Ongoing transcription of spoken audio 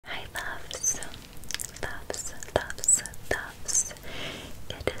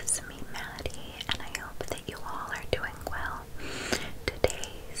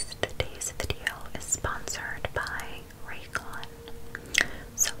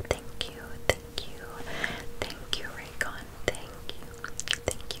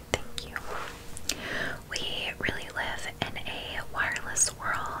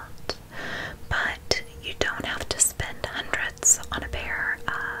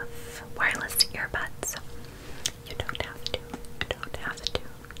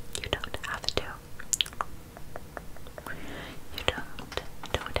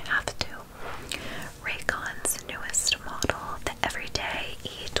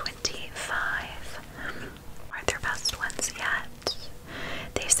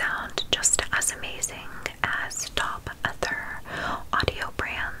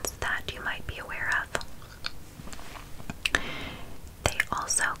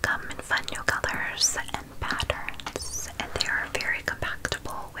colors and patterns, and they are very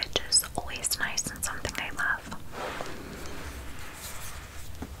compactable, which is always nice and something I love.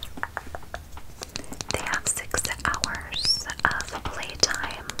 They have 6 hours of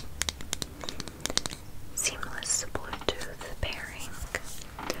playtime, seamless Bluetooth pairing,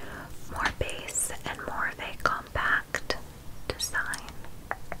 more base and more of a compact design.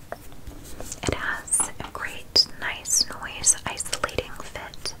 It has a great, nice noise isolating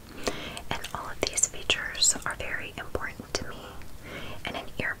fit, and all of these features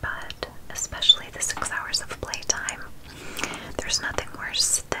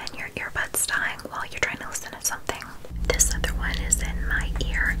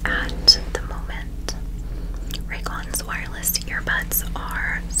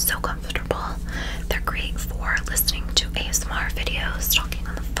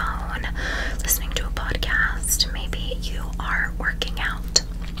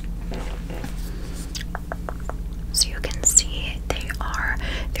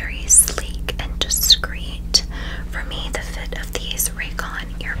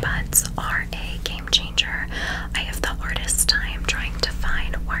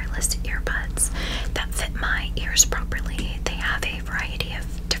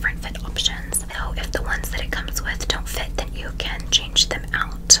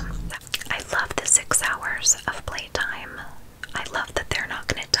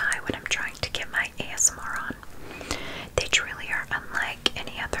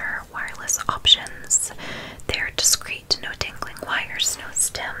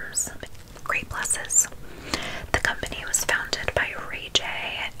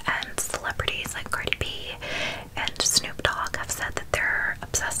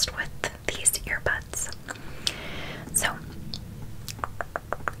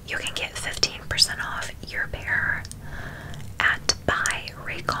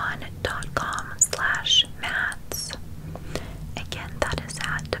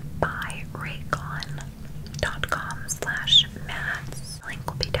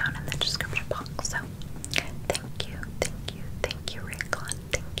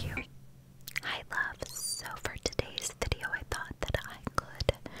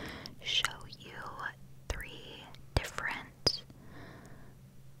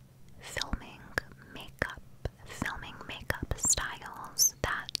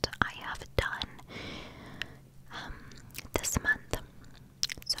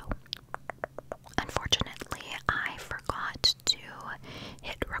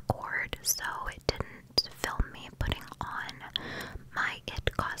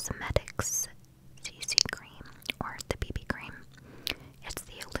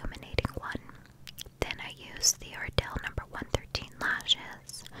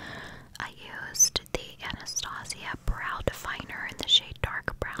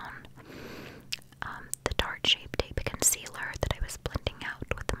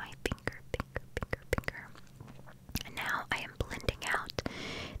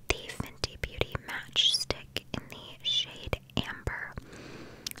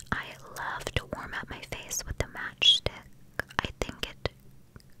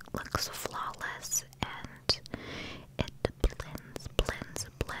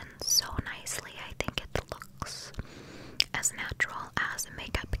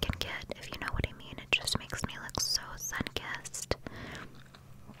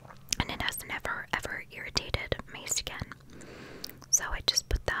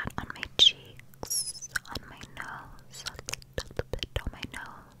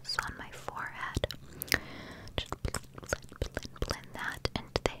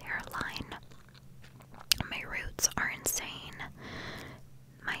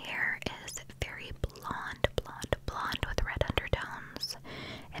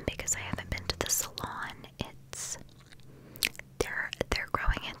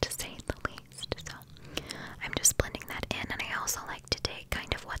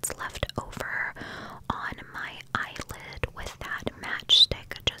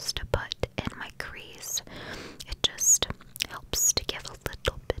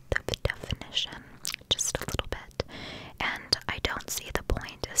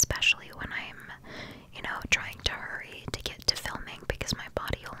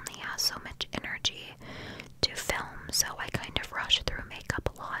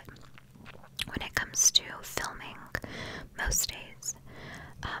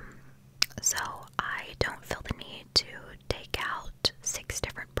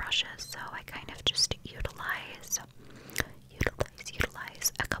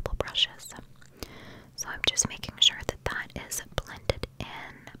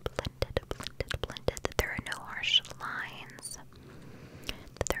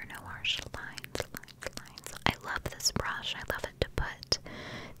this brush. I love it to put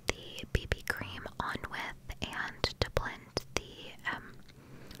the BB cream on with and to blend the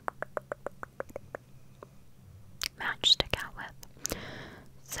matchstick out with.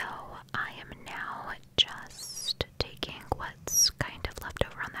 So I am now just taking what's kind of left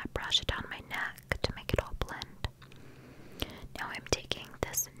over on that brush down my neck to make it all blend. Now I'm taking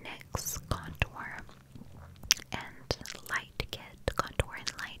this NYX contour and light kit, contour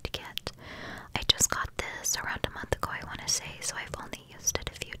and light kit. I just got this around a month ago, I want to say, so I've only used it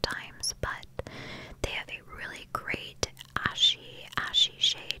a few times, but they have a really great ashy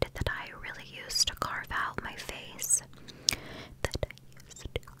shade that I really use to carve out my face.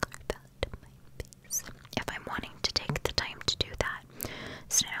 If I'm wanting to take the time to do that.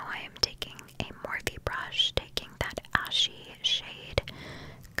 So now I am taking a Morphe brush, taking that ashy shade,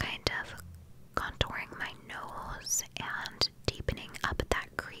 kind of contouring my nose and deepening up that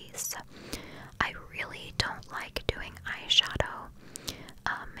crease. I really don't like doing eyeshadow.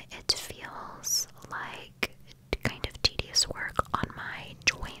 It feels like kind of tedious work on my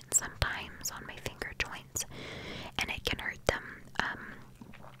joints sometimes, on my finger joints, and it can hurt them.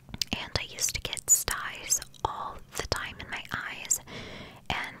 And I used to get styes all the time in my eyes,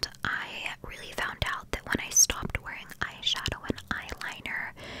 and I really found out that when I stopped wearing eyeshadow and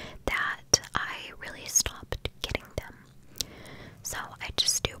eyeliner, that I really stopped getting them. So I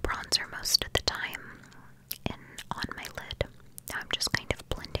just do bronzer most of the time on my lid. Now I'm just kind of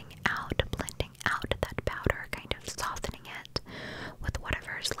blending out that powder, kind of softening it with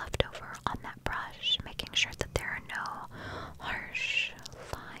whatever's left over on that brush, making sure that there are no harsh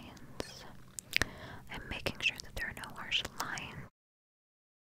lines. I'm making sure that there are no harsh lines.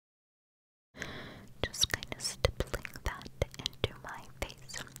 Just kind of stippling that into my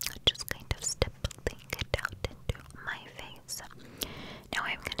face. Just kind of stippling it out into my face. Now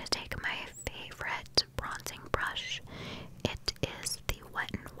I'm going to take my favorite bronzing brush. It is the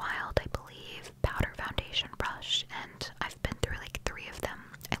Wet n Wild, I believe, powder foundation brush, and I've been through like 3 of them.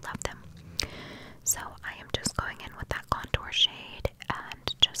 I love them. So I am just going in with that contour shade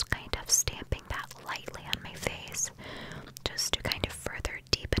and just kind of stamping that lightly on my face, just to kind of further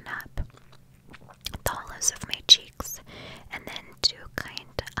deepen up the hollows of my cheeks, and then to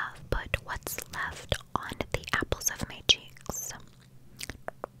kind of put what's left on the apples of my cheeks.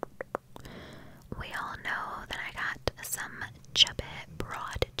 We all know that I got some chubby,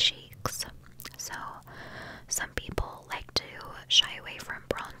 broad cheeks, so some people like to shy away from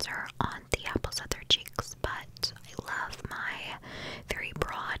bronzer on the apples of their cheeks, but I love my very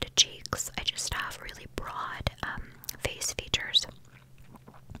broad cheeks. I just have really broad face features,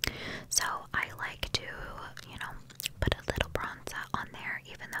 so I like to, put a little bronzer on there,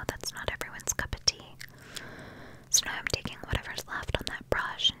 even though that's not everyone's cup of tea. So now I'm taking whatever's left on that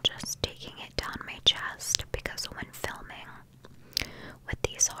brush and just taking it down my chest, because when filming with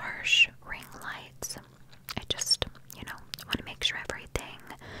these harsh ring lights, I just, want to make sure everything,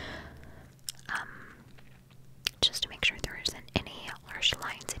 just to make sure there isn't any harsh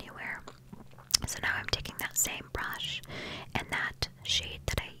lines anywhere. So now I'm taking that same brush and that shade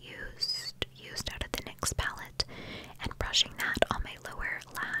that I used out of the NYX palette and brushing that on my lower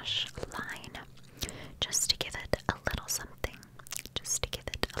lash line, just to give it a little something,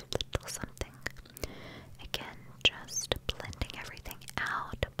 Again, just blending everything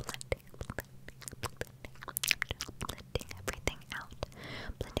out,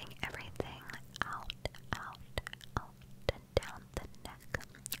 blending everything out, out and down the neck,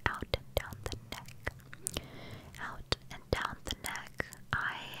 out and down the neck.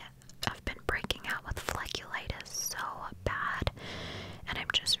 I've been breaking out with folliculitis so bad, and I'm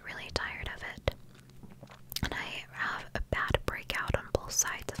just really tired of it. And I have a bad breakout on both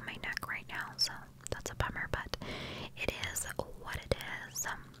sides of my neck right now, so that's a bummer, but it is what it is.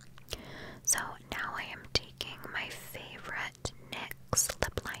 So now I am taking my favorite NYX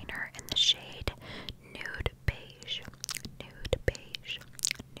lip liner in the shade Nude Beige.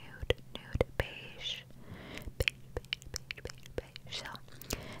 So,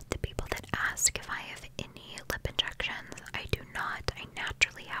 the people that ask if I have any lip injections, I do not. I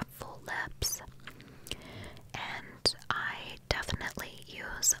naturally have full lips, and I definitely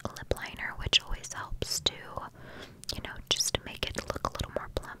use a lip liner, which always helps to, just to make it look a little more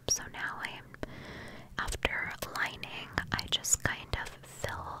plump. So now after lining, I just kind of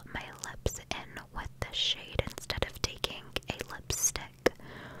fill my lips in with the shade instead of taking a lipstick.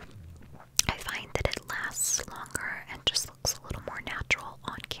 I find that it lasts longer and just looks a little more natural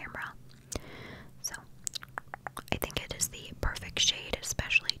on camera. So I think it is the perfect shade,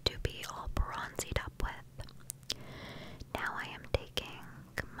 especially to be all bronzied up with. Now I am taking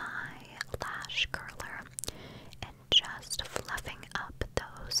my lash curler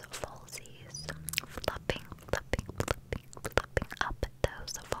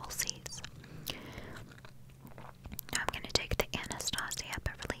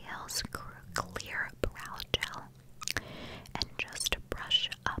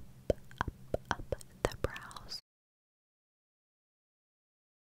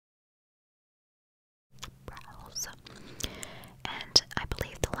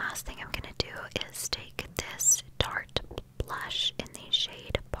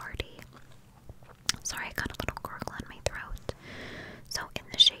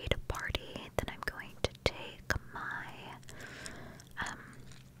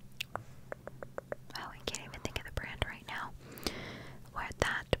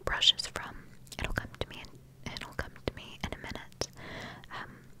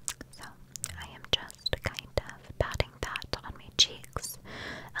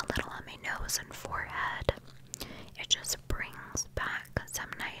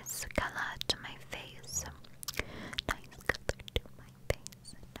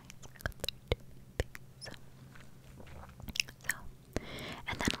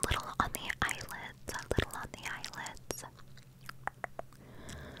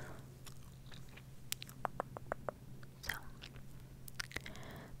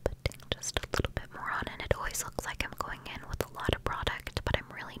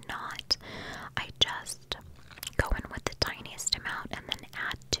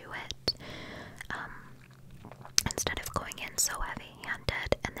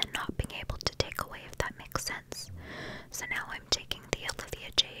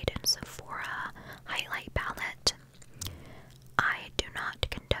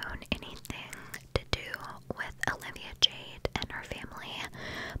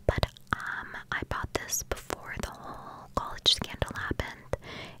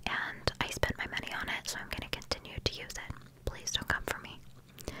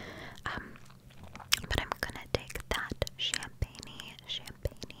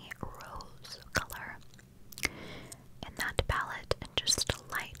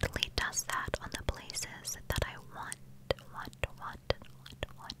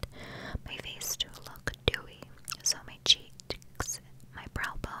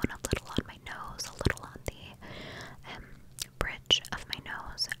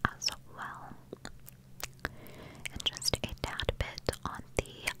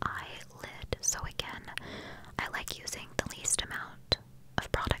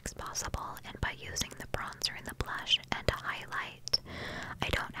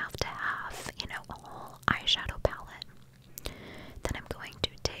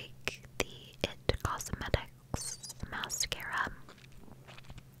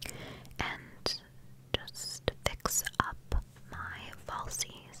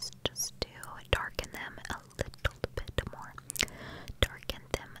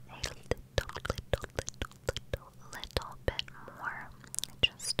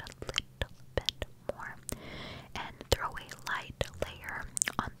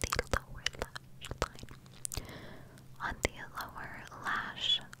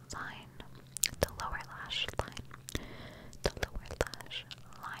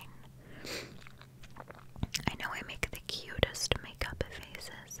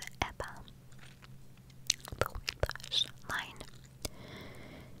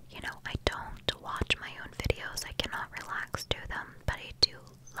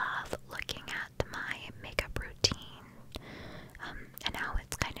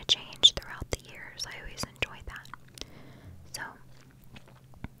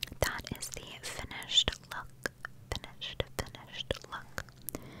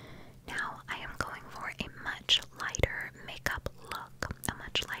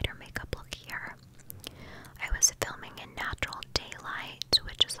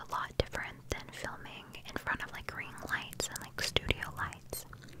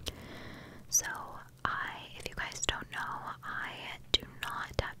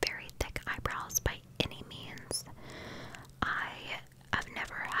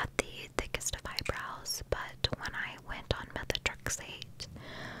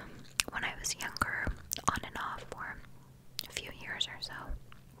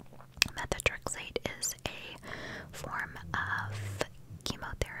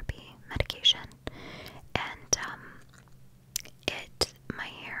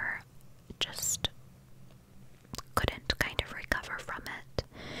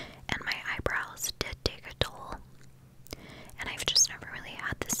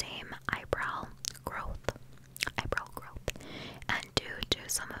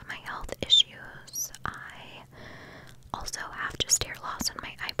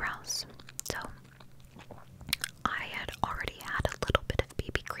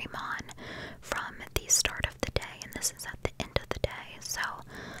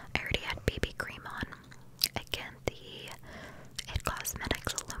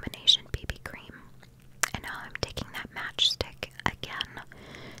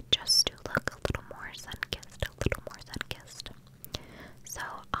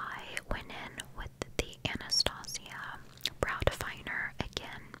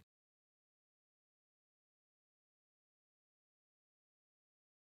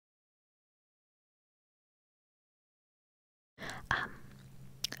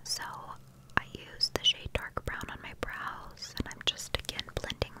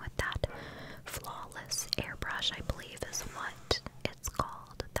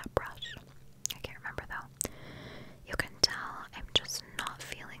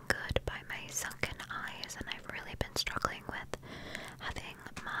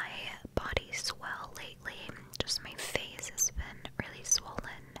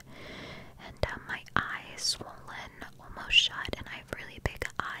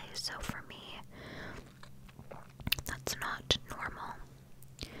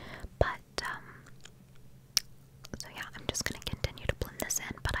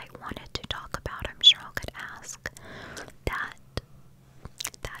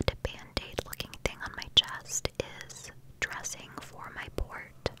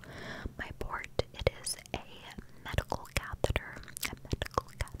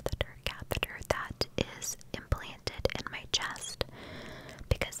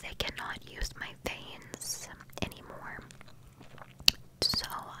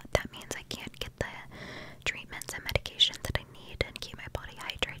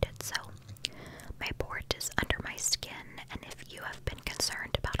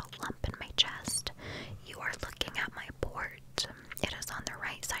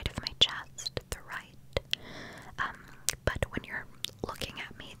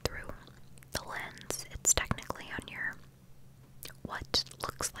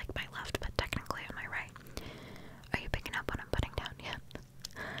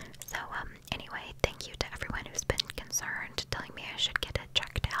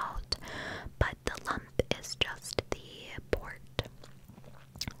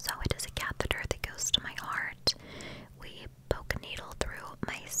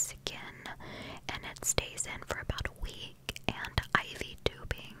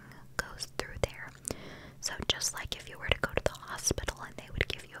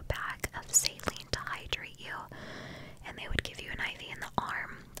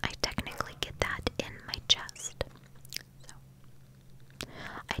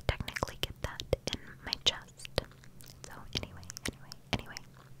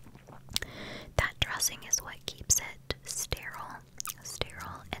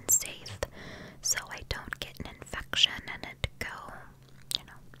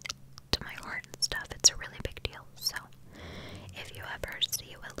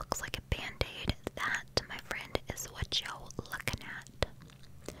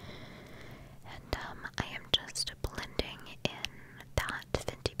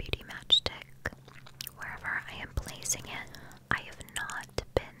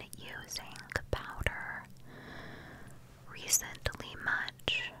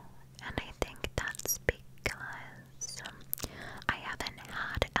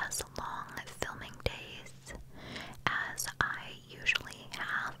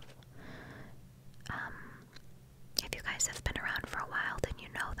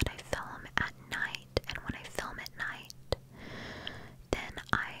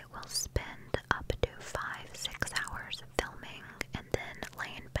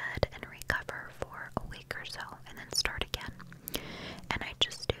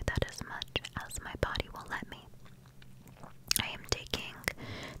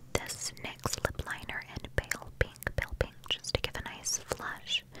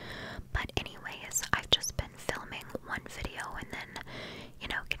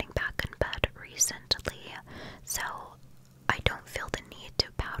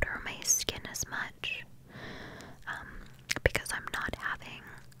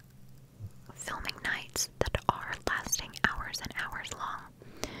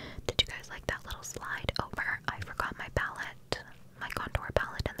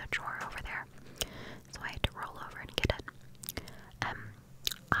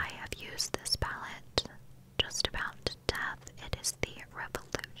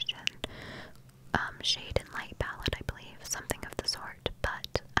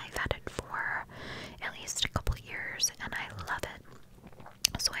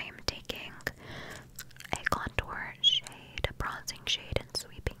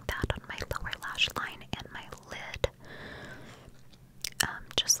lash line and my lid.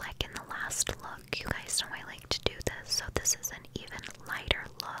 Just like in the last look, you guys know I like to do this, so this is an even lighter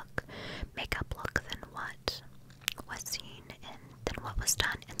look, makeup look than what was seen than what was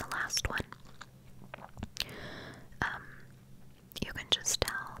done in the last one. You can just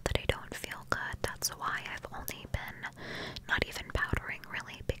tell that I don't feel good. That's why I've only been not even powdering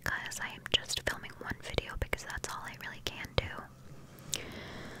really, because I am just filming one video because that's all I really can do.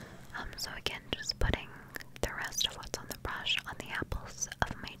 So again, just putting the rest of what's on the brush on the apples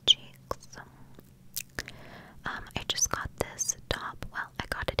of my cheeks. I just got this top, well, I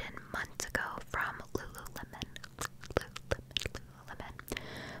got it in months ago from Lululemon,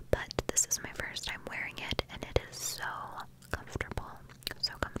 but this is my first time wearing it, and it is so comfortable,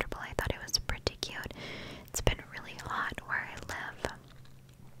 so comfortable. I thought it was pretty cute. It's been really hot where I live,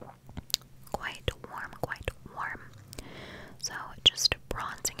 quite warm, so just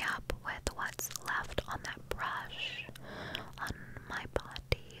bronzing up with what's left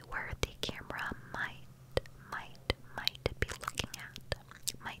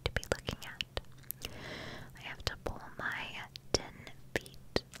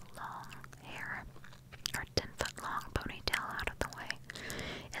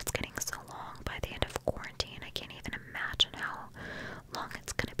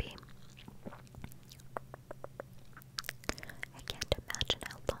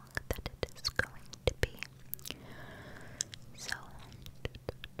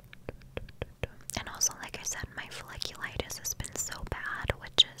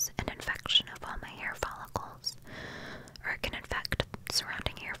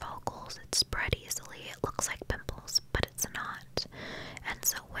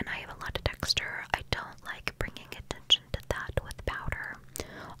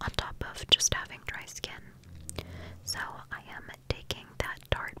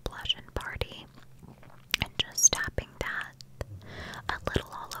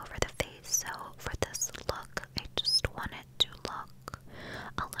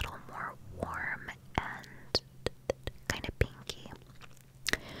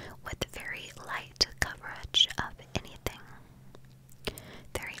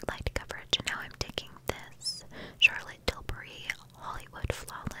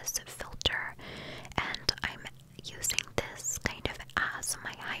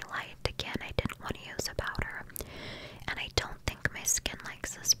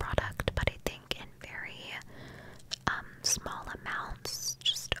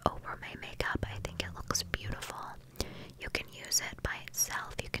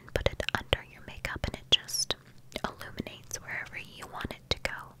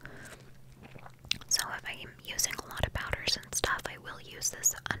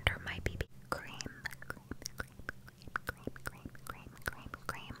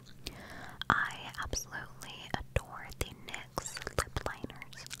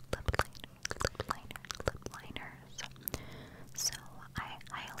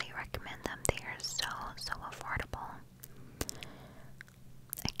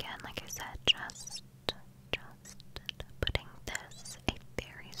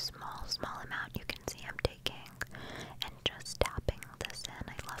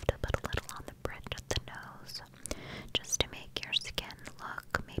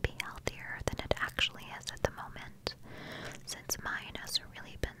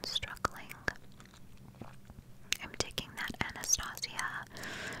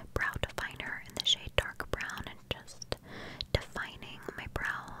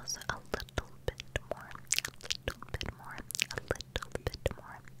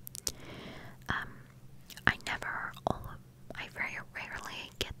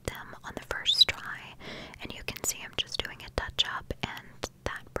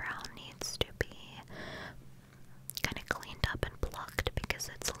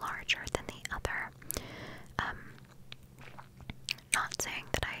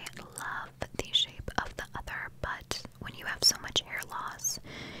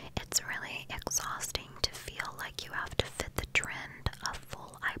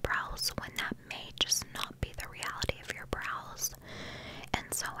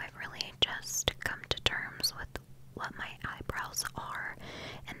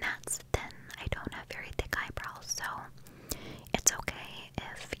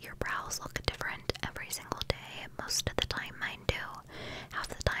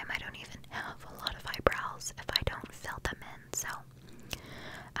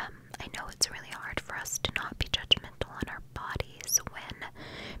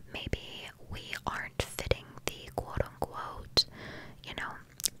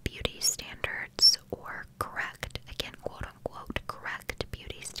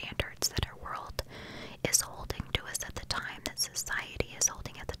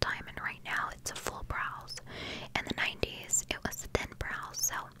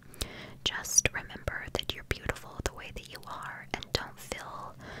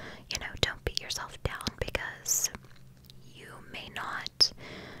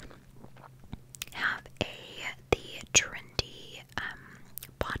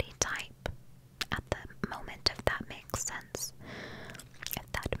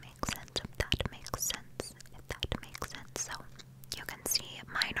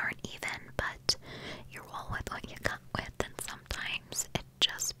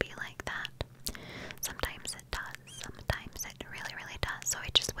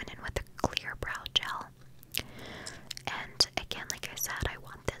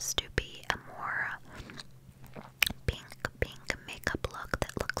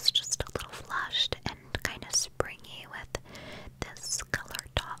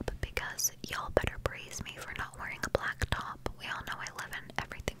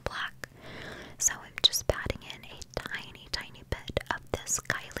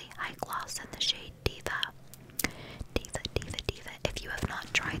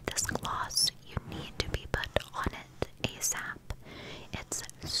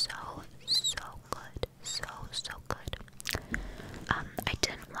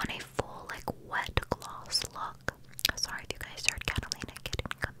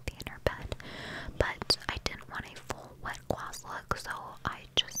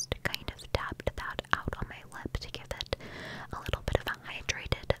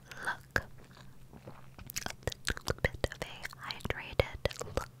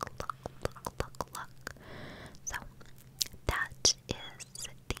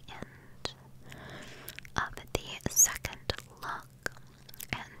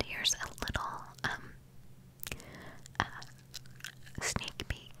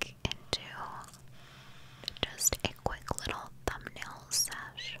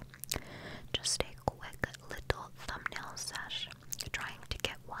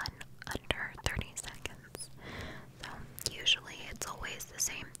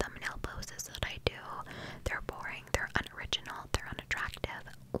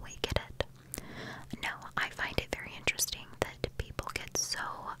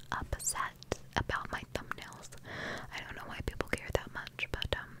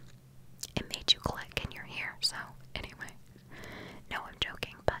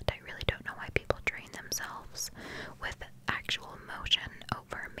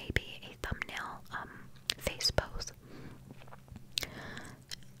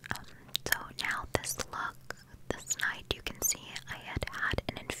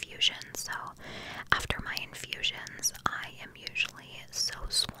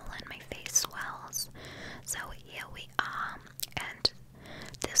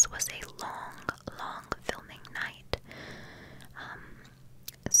this was a long filming night.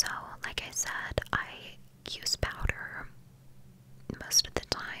 So, like I said, I use powder most of the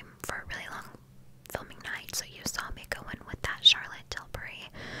time for a really long filming night. So you saw me go in with that Charlotte Tilbury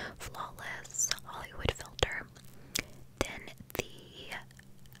Flawless Hollywood filter. Then the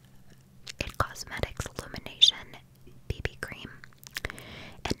It Cosmetics Illumination BB cream.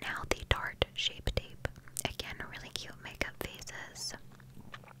 And now the Tarte Shape Tape. Again, really cute makeup faces.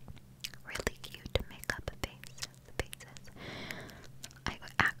 Really cute makeup faces. I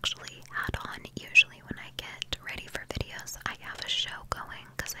actually had on, usually when I get ready for videos, I have a show going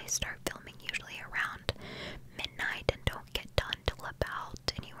because I start filming usually around midnight and don't get done till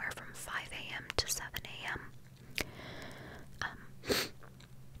about anywhere from 5 a.m. to 7 a.m.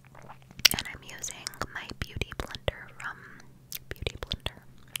 And I'm using my Beauty Blender from Beauty Blender.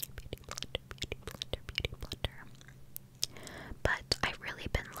 But I've really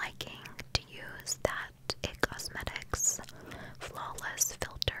been liking to use that It Cosmetics Flawless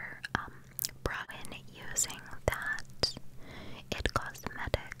Filter brush when using that It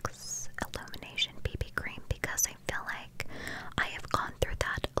Cosmetics Illumination BB cream, because I feel like I have gone through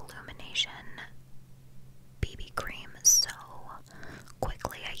that Illumination BB cream so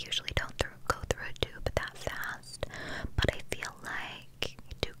quickly. I usually don't go through a tube that fast, but I feel like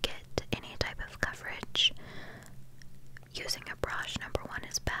to get any type of coverage, using a brush, number one,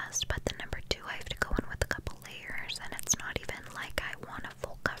 is best, but then number two, I have to go in with a couple layers, and it's not even like I want a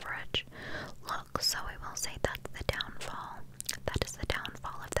full coverage look, so I will say that's the downfall. That is the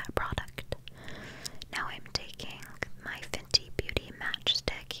downfall of that product. Now I'm taking my Fenty Beauty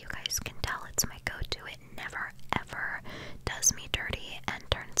Matchstick. You guys can tell it's my go-to. It never ever does me dirty and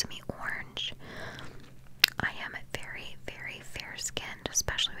turns me orange. I am very, very fair-skinned,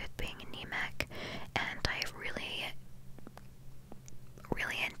 especially with being anemic, and I have really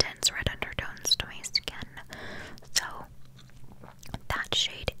intense red undertones to my skin. So that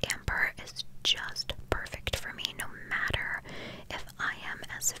shade Amber is just perfect for me, no matter if I am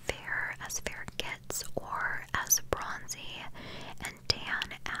as fair gets or as bronzy and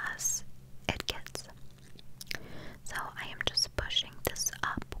tan as it gets. So I am just pushing this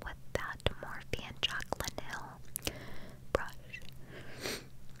up with that Morphe and Jaclyn Hill brush.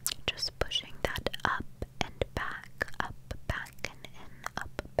 Just pushing that up and back, and in,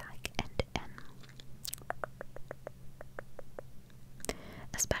 up, back, and in.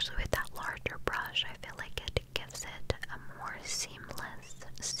 Especially with that larger brush, I feel like it gives it a more seamless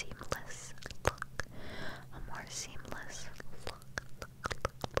look. A more seamless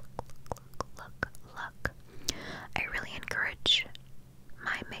look. I really encourage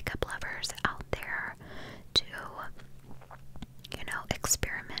my makeup lovers out there to,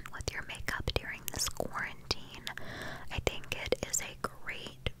 experiment with your makeup during this quarantine. I think it is a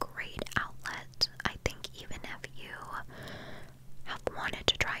great outlet. I think even if you have wanted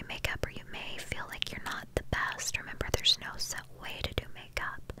to try makeup, or you may feel like you're not the best, remember there's no set way to do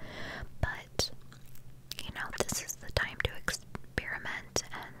makeup, but this is the time to experiment.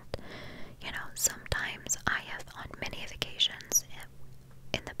 And sometimes I have, on many of occasions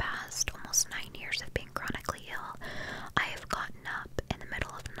in the past almost 9 years of being chronically ill, I have gotten up in the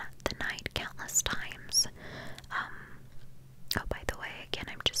middle of the night countless times. Oh, by the way, again,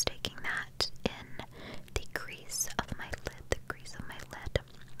 I'm just taking that in the crease of my lid,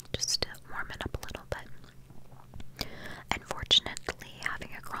 just to warm it up a little bit. Unfortunately, having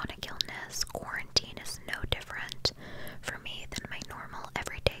a chronic illness, quarantine is no different for me than my normal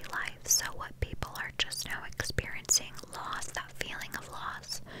everyday life. So what people are just now experiencing, loss, that feeling of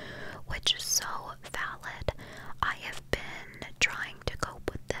loss, which is so valid. I have been trying to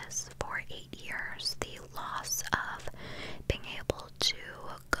cope with this for 8 years. The loss of being able to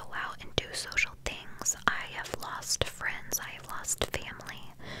go out and do social things. I have lost friends. I have lost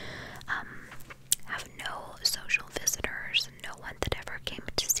family. Have no social visitors. No one that ever came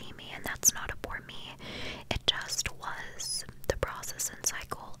to see me, and that's not a poor me. It just was the process and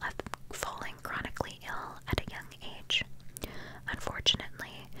cycle of falling chronically ill at a young age,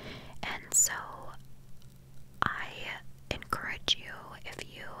 unfortunately. And so I encourage you, if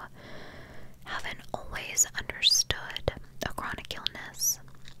you haven't always understood a chronic illness,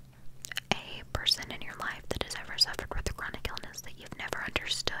 a person in your life that has ever suffered with a chronic illness that you've never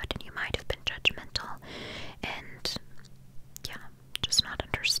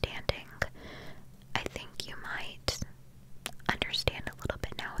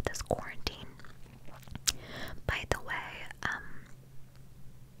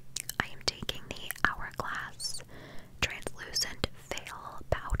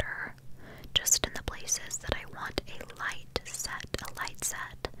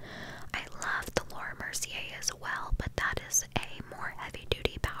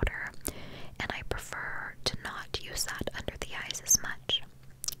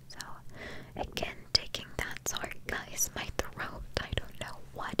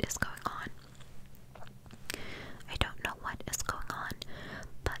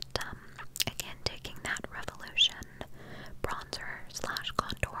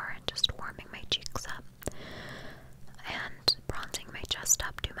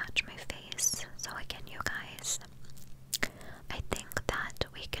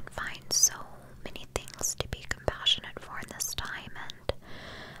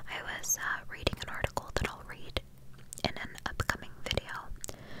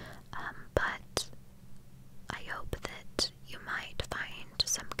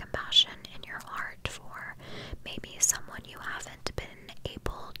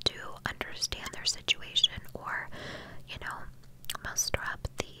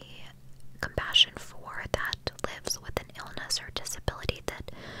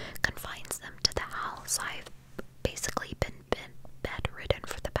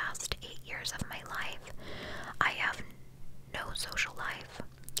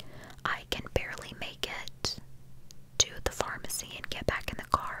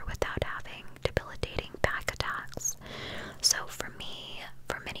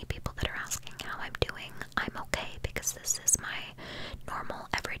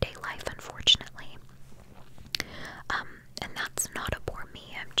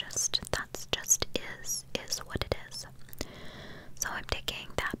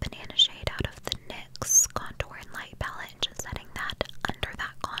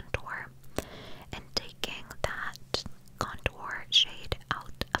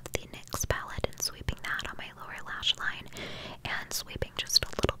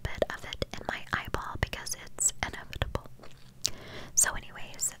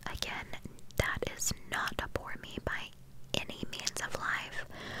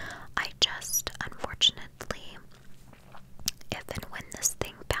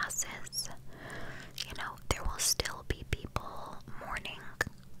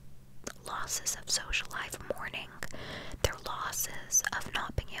losses of social life mourning, their losses of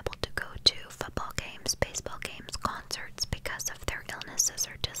not being able to go to football games, baseball games, concerts because of their illnesses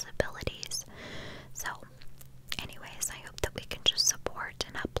or disabilities. So, anyways, I hope that we can just support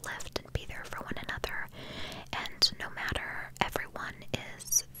and uplift and be there for one another. And no matter, everyone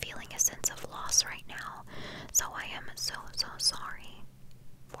is feeling a sense of loss right now. So I am so sorry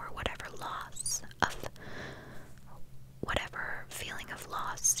for whatever loss of, whatever feeling of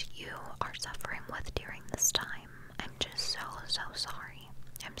loss you are suffering with during this time. I'm just so sorry.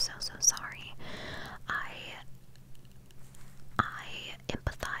 I'm so sorry.